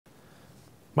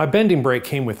My bending brake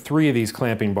came with 3 of these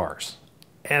clamping bars,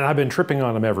 and I've been tripping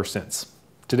on them ever since.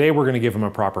 Today we're going to give them a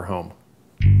proper home.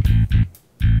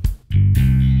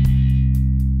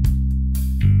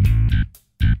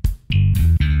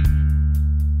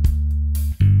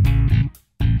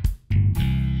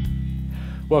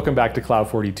 Welcome back to Cloud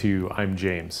 42, I'm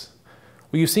James.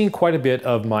 Well, you've seen quite a bit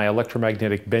of my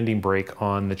electromagnetic bending brake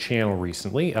on the channel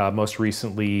recently, most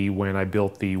recently when I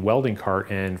built the welding cart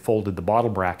and folded the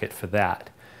bottle bracket for that.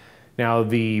 Now,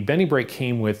 the bending brake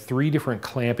came with 3 different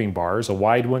clamping bars, a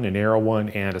wide one, a narrow one,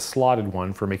 and a slotted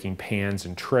one for making pans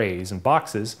and trays and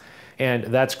boxes. And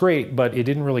that's great, but it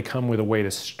didn't really come with a way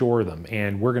to store them,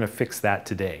 and we're gonna fix that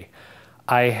today.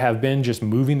 I have been just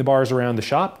moving the bars around the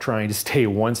shop, trying to stay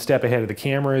one step ahead of the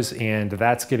cameras, and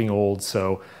that's getting old,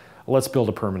 so let's build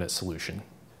a permanent solution.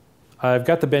 I've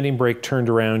got the bending brake turned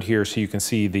around here so you can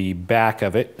see the back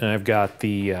of it, and I've got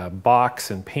the box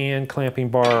and pan clamping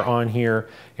bar on here,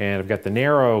 and I've got the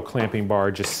narrow clamping bar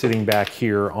just sitting back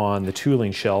here on the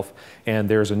tooling shelf, and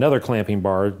there's another clamping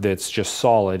bar that's just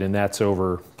solid, and that's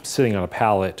over sitting on a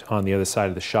pallet on the other side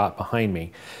of the shop behind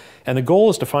me. And the goal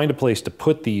is to find a place to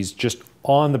put these just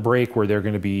on the brake where they're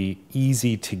going to be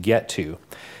easy to get to.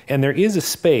 And there is a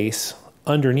space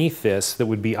underneath this that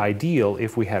would be ideal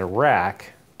if we had a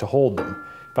rack to hold them.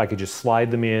 If I could just slide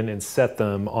them in and set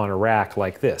them on a rack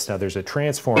like this. Now there's a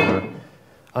transformer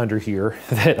under here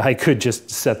that I could just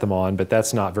set them on, but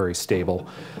that's not very stable.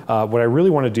 What I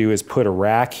really want to do is put a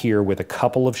rack here with a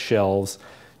couple of shelves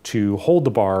to hold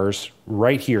the bars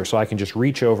right here so I can just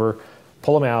reach over,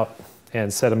 pull them out,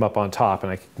 and set them up on top,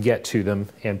 and I can get to them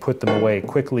and put them away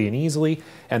quickly and easily,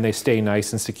 and they stay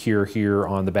nice and secure here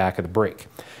on the back of the brake.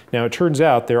 Now it turns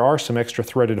out there are some extra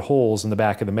threaded holes in the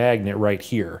back of the magnet right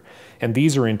here, and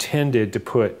these are intended to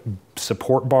put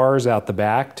support bars out the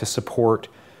back to support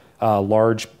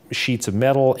large sheets of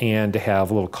metal and to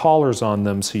have little collars on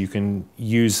them so you can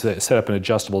set up an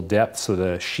adjustable depth so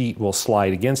the sheet will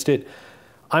slide against it.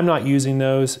 I'm not using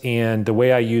those, and the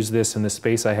way I use this in the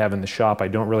space I have in the shop, I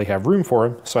don't really have room for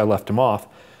them, so I left them off,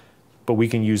 but we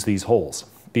can use these holes.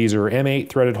 These are M8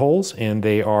 threaded holes, and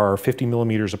they are 50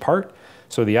 millimeters apart.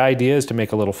 So the idea is to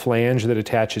make a little flange that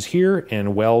attaches here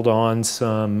and weld on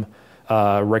some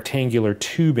rectangular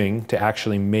tubing to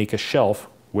actually make a shelf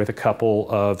with a couple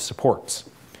of supports.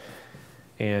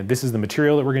 And this is the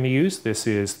material that we're going to use. This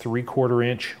is 3/4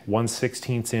 inch,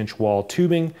 1/16 inch wall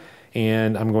tubing.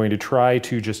 And I'm going to try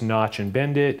to just notch and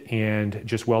bend it and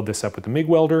just weld this up with the MIG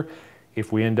welder.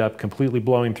 If we end up completely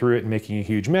blowing through it and making a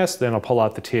huge mess, then I'll pull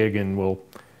out the TIG and we'll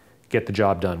get the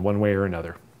job done one way or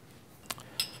another.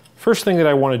 First thing that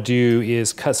I want to do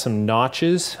is cut some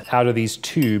notches out of these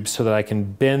tubes so that I can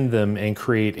bend them and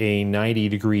create a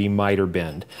 90-degree miter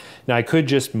bend. Now I could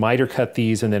just miter cut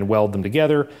these and then weld them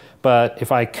together, but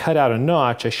if I cut out a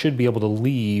notch, I should be able to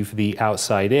leave the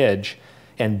outside edge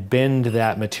and bend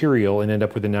that material and end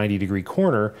up with a 90-degree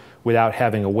corner without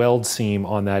having a weld seam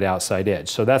on that outside edge.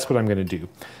 So that's what I'm going to do.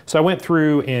 So I went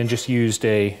through and just used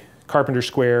a carpenter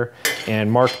square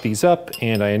and marked these up,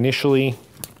 and I initially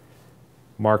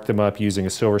marked them up using a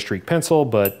silver streak pencil,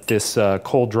 but this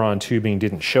cold drawn tubing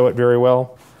didn't show it very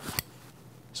well.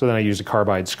 So then I used a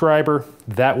carbide scriber.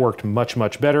 That worked much,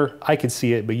 much better. I could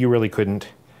see it, but you really couldn't.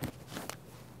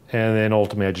 And then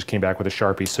ultimately I just came back with a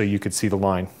Sharpie so you could see the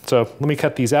line. So let me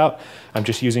cut these out. I'm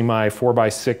just using my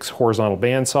 4x6 horizontal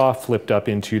bandsaw flipped up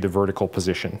into the vertical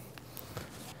position.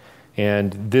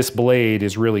 And this blade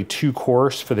is really too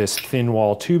coarse for this thin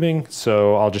wall tubing,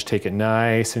 so I'll just take it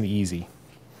nice and easy.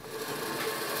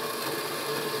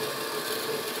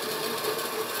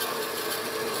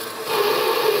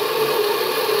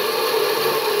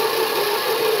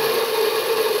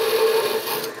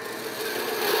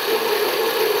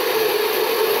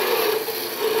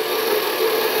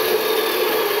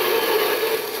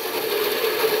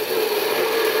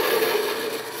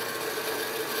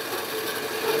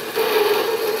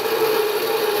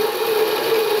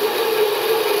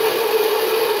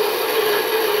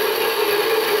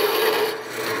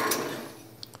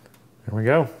 There we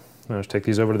go. I'll just take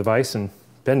these over to the vise and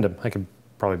bend them. I could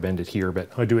probably bend it here, but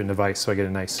I'll do it in the vise so I get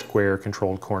a nice square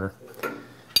controlled corner.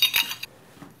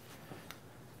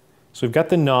 So we've got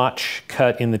the notch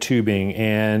cut in the tubing,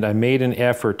 and I made an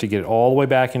effort to get it all the way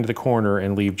back into the corner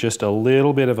and leave just a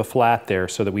little bit of a flat there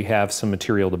so that we have some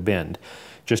material to bend,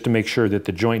 just to make sure that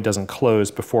the joint doesn't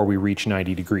close before we reach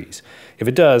 90 degrees. If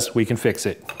it does, we can fix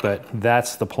it, but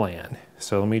that's the plan.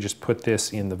 So let me just put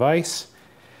this in the vise.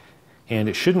 And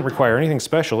it shouldn't require anything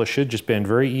special. It should just bend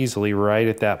very easily right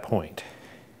at that point.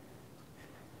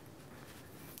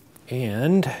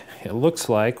 And it looks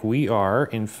like we are,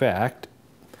 in fact,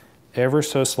 ever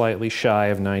so slightly shy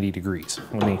of 90 degrees.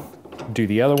 Let me do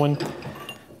the other one,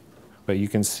 but you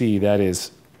can see that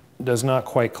does not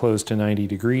quite close to 90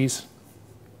 degrees,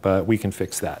 but we can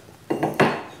fix that.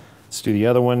 Let's do the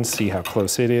other one, see how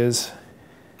close it is.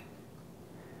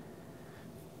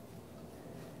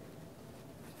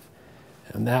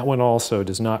 And that one also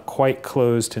does not quite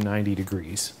close to 90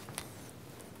 degrees.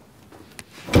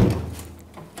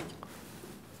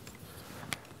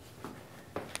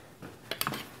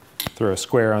 Throw a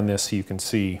square on this so you can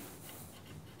see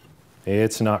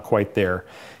it's not quite there.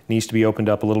 It needs to be opened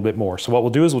up a little bit more. So what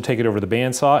we'll do is we'll take it over the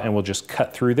bandsaw and we'll just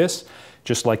cut through this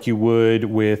just like you would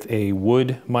with a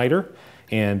wood miter,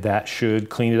 and that should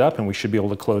clean it up and we should be able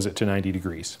to close it to 90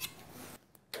 degrees.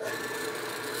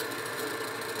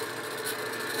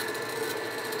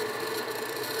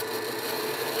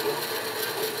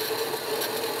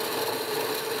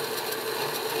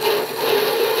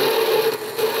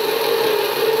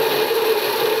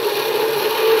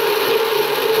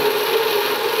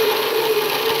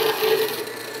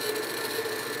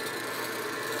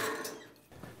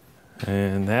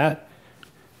 And that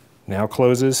now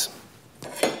closes,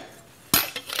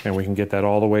 and we can get that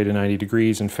all the way to 90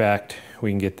 degrees. In fact, we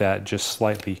can get that just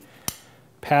slightly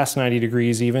past 90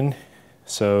 degrees even,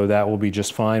 so that will be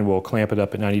just fine. We'll clamp it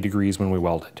up at 90 degrees when we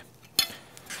weld it.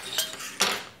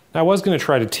 Now, I was going to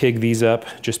try to TIG these up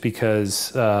just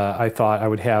because I thought I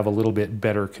would have a little bit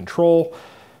better control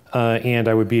and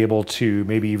I would be able to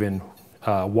maybe even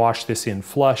wash this in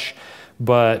flush.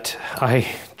 But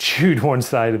I chewed one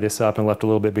side of this up and left a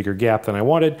little bit bigger gap than I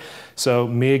wanted, so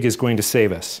MIG is going to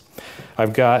save us.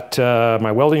 I've got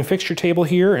my welding fixture table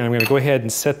here, and I'm going to go ahead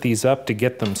and set these up to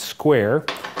get them square.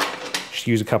 Just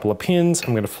use a couple of pins.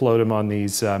 I'm going to float them on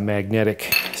these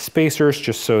magnetic spacers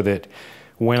just so that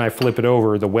when I flip it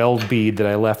over, the weld bead that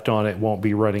I left on it won't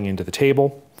be running into the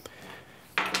table.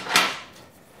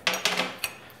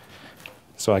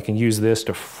 So I can use this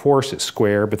to force it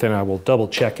square, but then I will double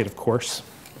check it, of course.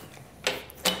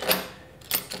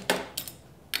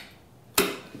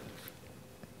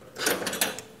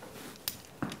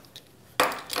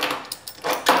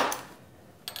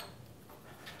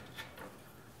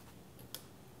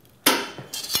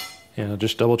 And I'll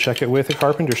just double check it with a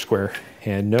carpenter square.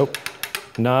 And nope,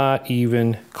 not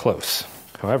even close.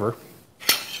 However,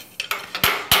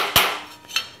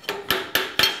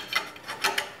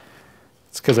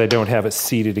 because I don't have it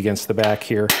seated against the back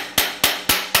here. There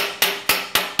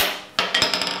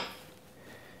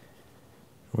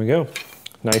we go,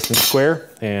 nice and square,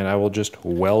 and I will just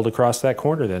weld across that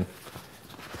corner then.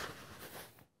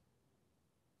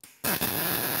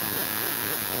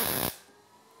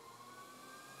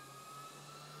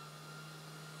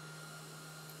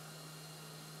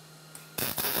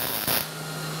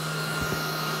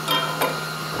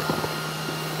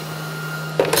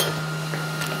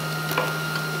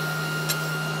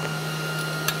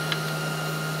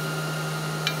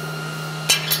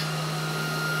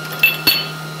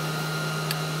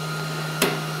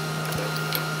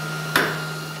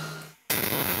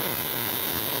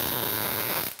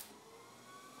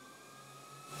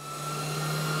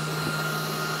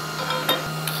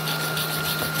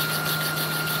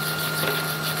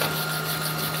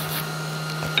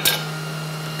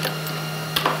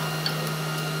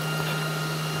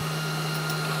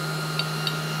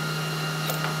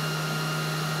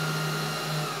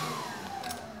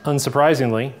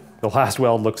 Unsurprisingly, the last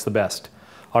weld looks the best.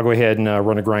 I'll go ahead and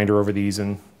run a grinder over these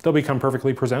and they'll become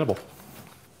perfectly presentable.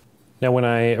 Now, when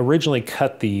I originally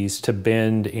cut these to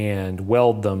bend and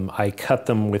weld them, I cut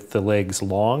them with the legs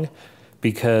long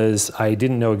because I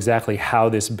didn't know exactly how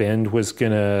this bend was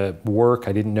gonna work.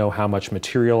 I didn't know how much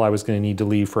material I was gonna need to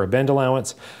leave for a bend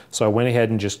allowance. So I went ahead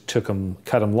and just cut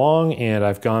them long, and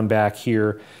I've gone back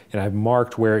here and I've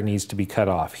marked where it needs to be cut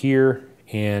off, here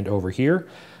and over here.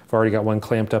 I've already got one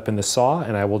clamped up in the saw,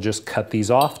 and I will just cut these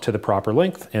off to the proper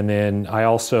length. And then I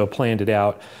also planned it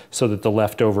out so that the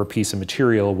leftover piece of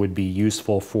material would be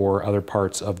useful for other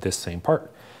parts of this same part.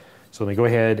 So let me go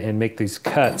ahead and make these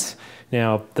cuts.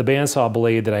 Now, the bandsaw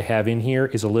blade that I have in here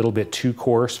is a little bit too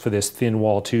coarse for this thin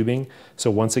wall tubing. So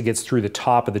once it gets through the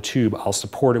top of the tube, I'll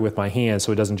support it with my hand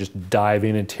so it doesn't just dive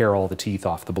in and tear all the teeth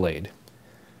off the blade.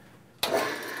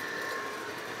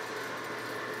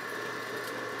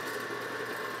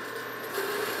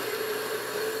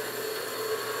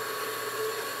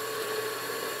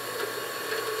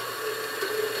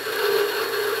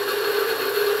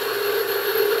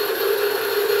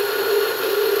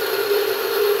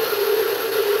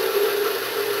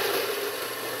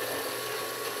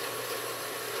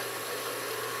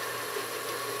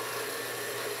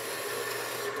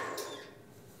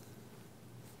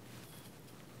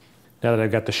 Now that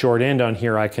I've got the short end on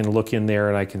here, I can look in there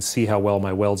and I can see how well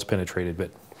my weld's penetrated,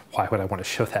 but why would I want to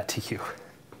show that to you?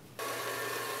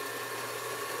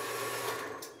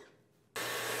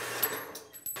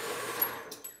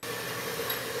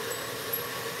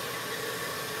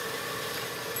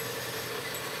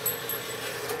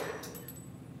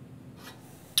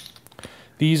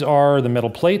 These are the metal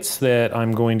plates that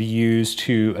I'm going to use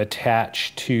to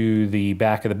attach to the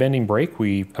back of the bending brake.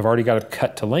 I've already got it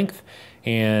cut to length,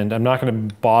 and I'm not going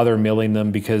to bother milling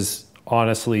them because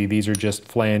honestly, these are just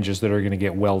flanges that are going to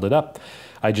get welded up.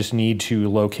 I just need to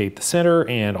locate the center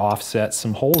and offset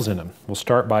some holes in them. We'll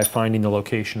start by finding the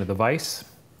location of the vise.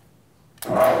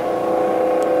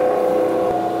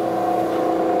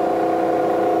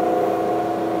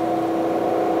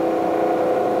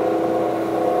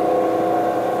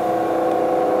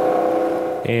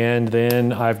 And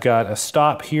then I've got a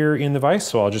stop here in the vise,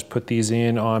 so I'll just put these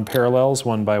in on parallels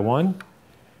one by one.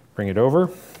 Bring it over,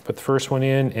 put the first one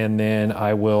in, and then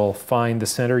I will find the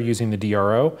center using the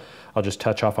DRO. I'll just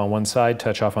touch off on one side,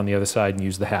 touch off on the other side, and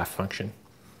use the half function.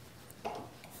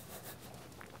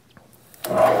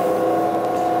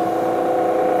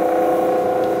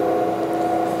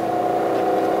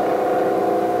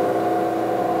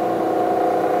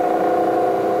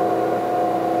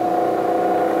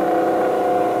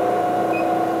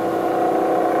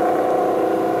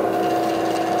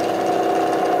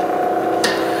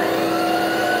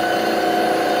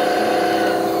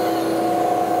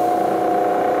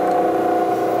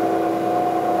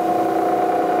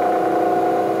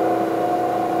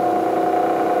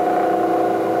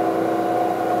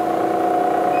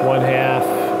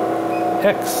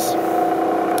 X,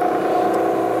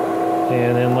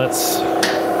 and then let's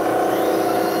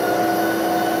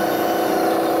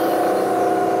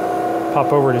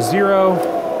pop over to 0.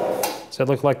 Does that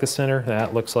look like the center?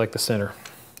 That looks like the center.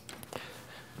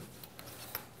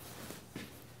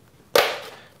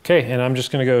 Okay, and I'm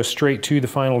just going to go straight to the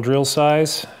final drill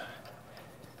size,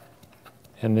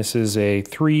 and this is a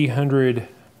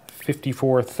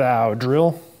 354 thou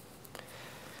drill.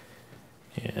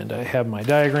 And I have my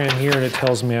diagram here, and it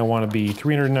tells me I want to be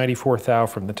 394 thou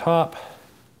from the top.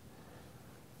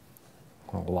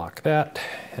 I'll lock that.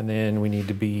 And then we need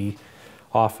to be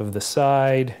off of the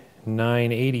side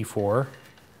 984.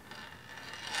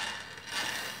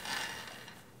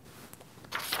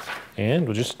 And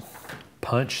we'll just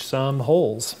punch some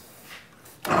holes.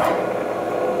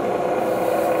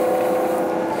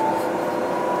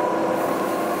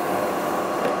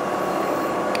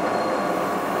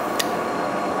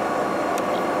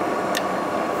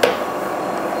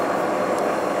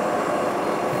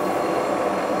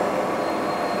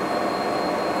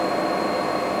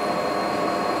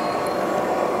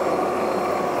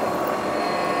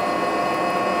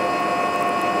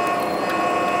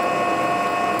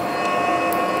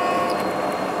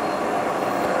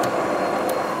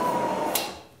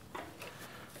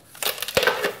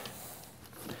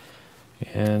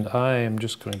 And I am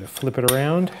just going to flip it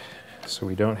around so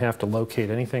we don't have to locate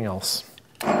anything else.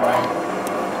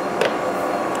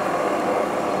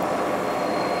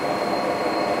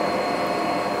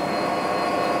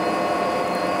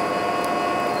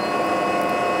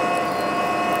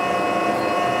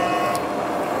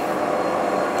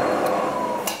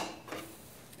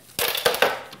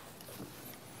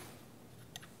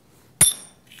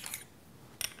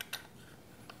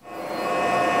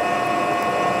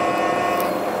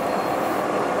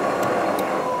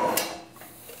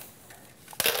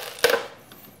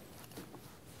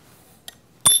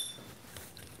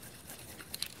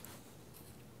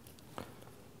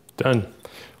 Done.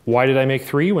 Why did I make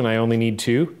 3 when I only need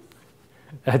 2?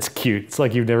 That's cute. It's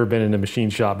like you've never been in a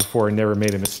machine shop before and never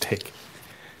made a mistake.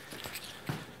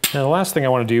 Now the last thing I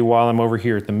want to do while I'm over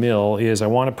here at the mill is I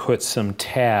want to put some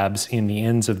tabs in the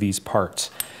ends of these parts.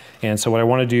 And so what I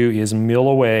want to do is mill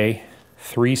away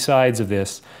 3 sides of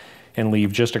this and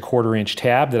leave just a 1/4 inch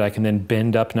tab that I can then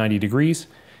bend up 90 degrees.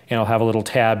 And I'll have a little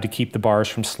tab to keep the bars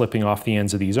from slipping off the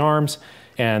ends of these arms,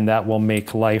 and that will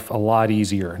make life a lot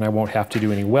easier. And I won't have to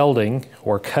do any welding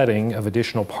or cutting of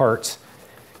additional parts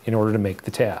in order to make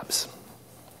the tabs.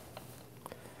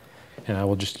 And I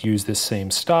will just use this same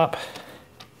stop.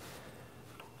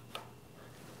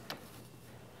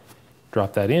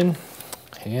 Drop that in,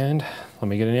 and let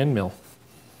me get an end mill.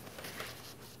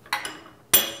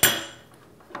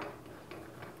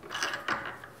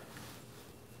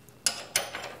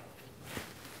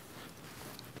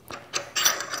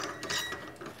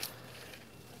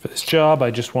 For this job,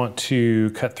 I just want to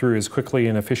cut through as quickly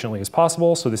and efficiently as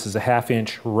possible. So this is a 1/2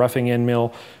 inch roughing end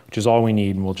mill, which is all we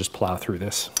need, and we'll just plow through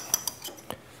this.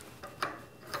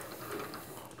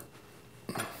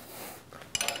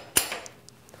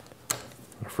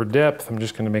 For depth, I'm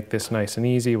just going to make this nice and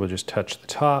easy. We'll just touch the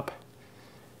top.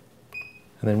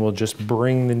 And then we'll just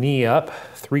bring the knee up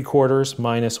 3/4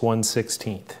 minus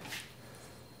 1/16.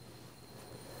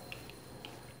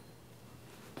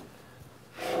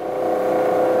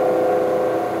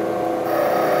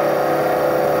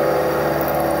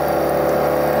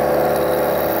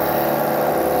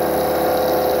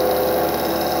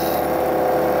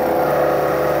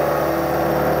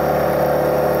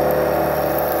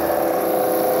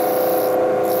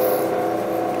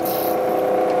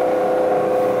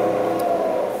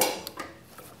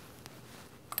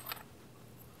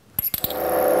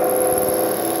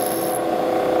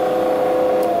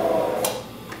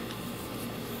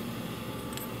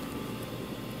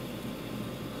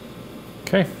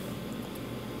 Okay,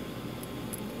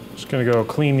 just gonna go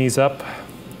clean these up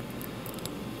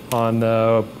on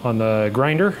the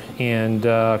grinder and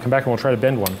come back and we'll try to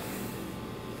bend one.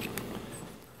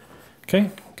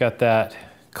 Okay, got that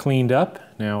cleaned up.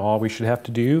 Now all we should have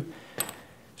to do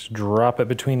is drop it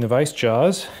between the vise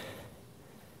jaws,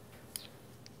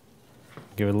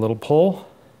 give it a little pull.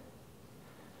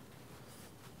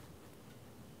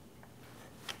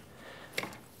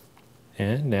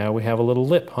 And now we have a little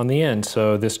lip on the end.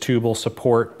 So this tube will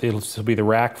support, this will be the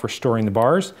rack for storing the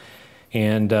bars,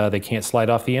 and they can't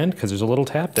slide off the end because there's a little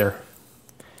tab there.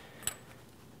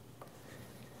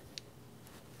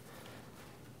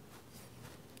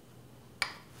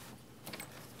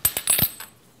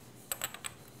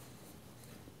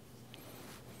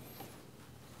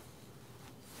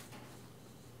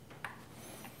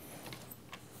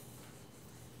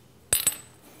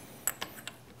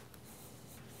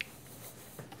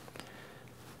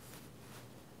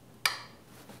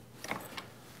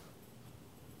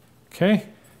 Okay,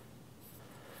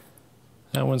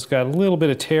 that one's got a little bit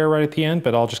of tear right at the end,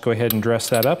 but I'll just go ahead and dress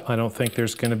that up. I don't think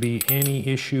there's going to be any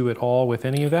issue at all with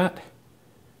any of that.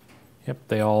 Yep,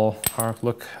 they all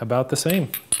look about the same.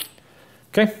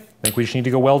 Okay, I think we just need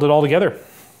to go weld it all together.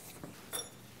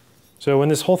 So when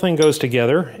this whole thing goes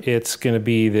together, it's going to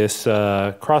be this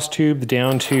cross tube, the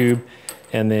down tube,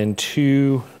 and then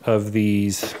 2 of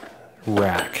these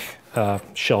rack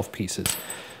shelf pieces.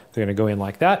 They're going to go in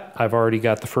like that. I've already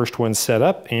got the first one set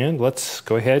up, and let's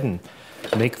go ahead and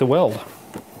make the weld.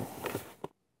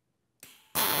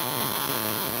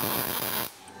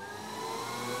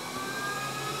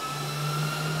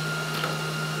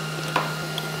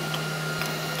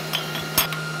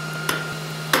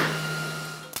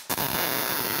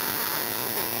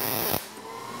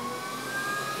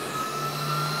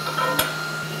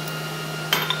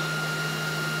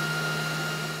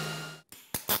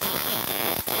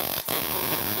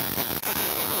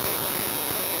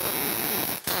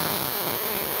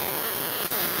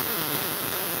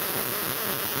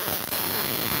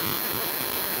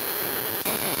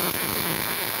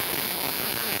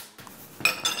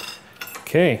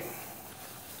 Okay,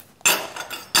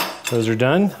 those are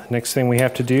done. Next thing we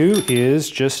have to do is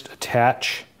just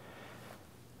attach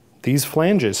these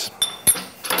flanges.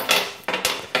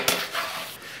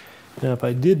 Now if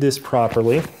I did this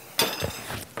properly,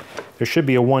 there should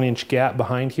be a 1-inch gap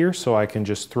behind here, so I can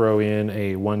just throw in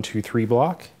a 1, 2, 3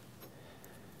 block.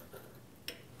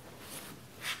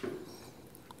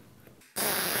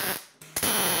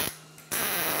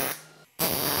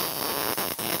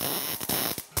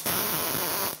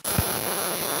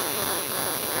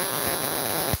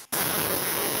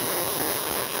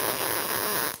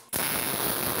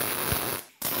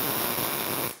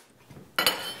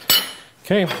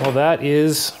 Okay, well that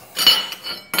is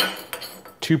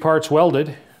 2 parts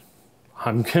welded.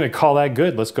 I'm gonna call that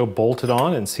good. Let's go bolt it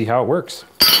on and see how it works.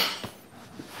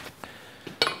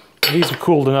 These are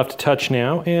cooled enough to touch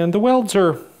now, and the welds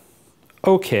are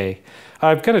okay.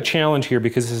 I've got a challenge here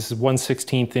because this is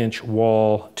 1/16 inch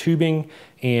wall tubing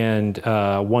and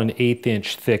 1/8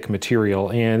 inch thick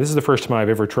material. And this is the first time I've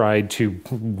ever tried to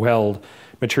weld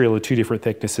material of 2 different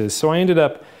thicknesses. So I ended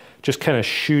up just kind of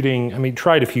shooting, I mean,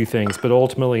 tried a few things, but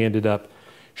ultimately ended up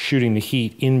shooting the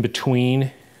heat in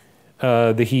between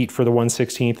the heat for the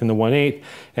 1/16 and the 1/8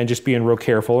 and just being real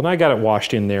careful. And I got it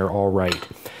washed in there all right.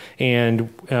 And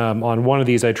on one of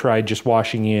these, I tried just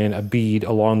washing in a bead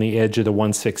along the edge of the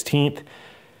 1/16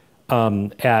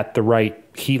 at the right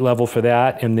heat level for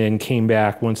that, and then came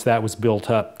back, once that was built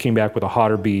up, came back with a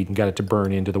hotter bead and got it to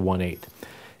burn into the 1/8.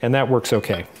 And that works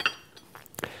okay.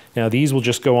 Now these will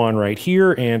just go on right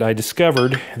here, and I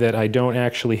discovered that I don't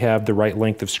actually have the right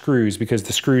length of screws because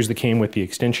the screws that came with the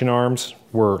extension arms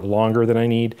were longer than I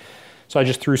need. So I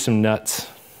just threw some nuts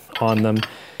on them,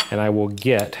 and I will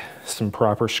get some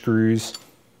proper screws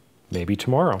maybe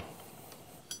tomorrow.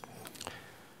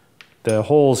 The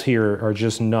holes here are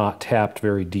just not tapped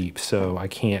very deep, so I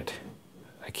can't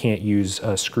use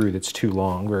a screw that's too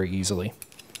long very easily.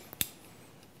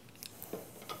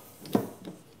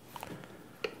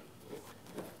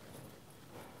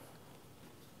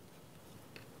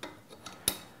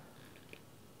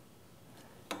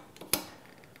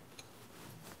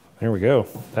 There we go.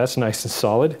 That's nice and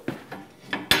solid.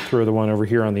 Throw the one over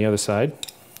here on the other side.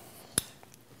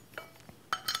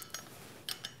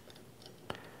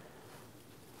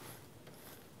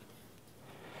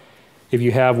 If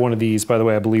you have one of these, by the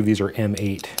way, I believe these are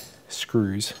M8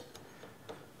 screws.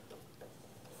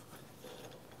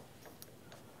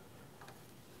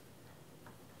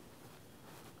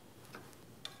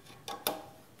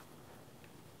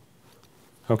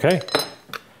 Okay,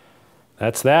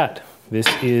 that's that. This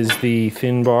is the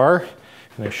thin bar,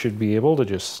 and I should be able to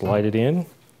just slide it in,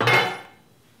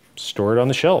 store it on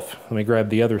the shelf. Let me grab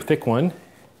the other thick one.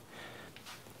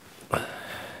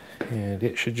 And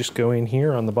it should just go in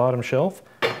here on the bottom shelf.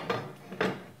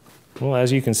 Well,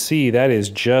 as you can see, that is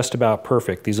just about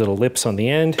perfect. These little lips on the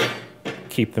end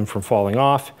keep them from falling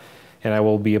off, and I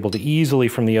will be able to easily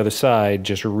from the other side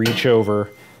just reach over,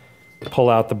 pull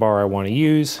out the bar I want to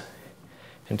use,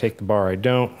 and take the bar I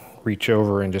don't, reach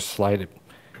over and just slide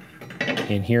it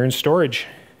in here in storage.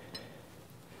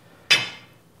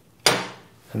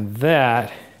 And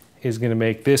that is going to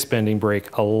make this bending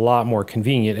brake a lot more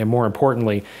convenient, and more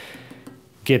importantly,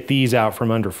 get these out from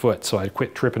underfoot, so I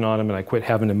quit tripping on them and I quit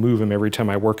having to move them every time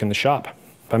I work in the shop.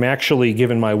 I'm actually,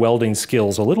 given my welding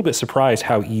skills, a little bit surprised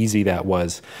how easy that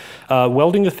was.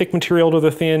 Welding the thick material to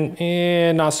the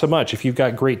thin, not so much. If you've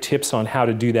got great tips on how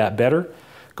to do that better,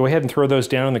 go ahead and throw those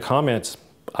down in the comments.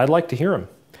 I'd like to hear them.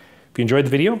 If you enjoyed the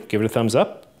video, give it a thumbs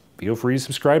up. Feel free to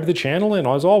subscribe to the channel, and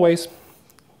as always,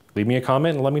 leave me a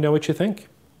comment and let me know what you think.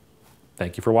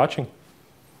 Thank you for watching.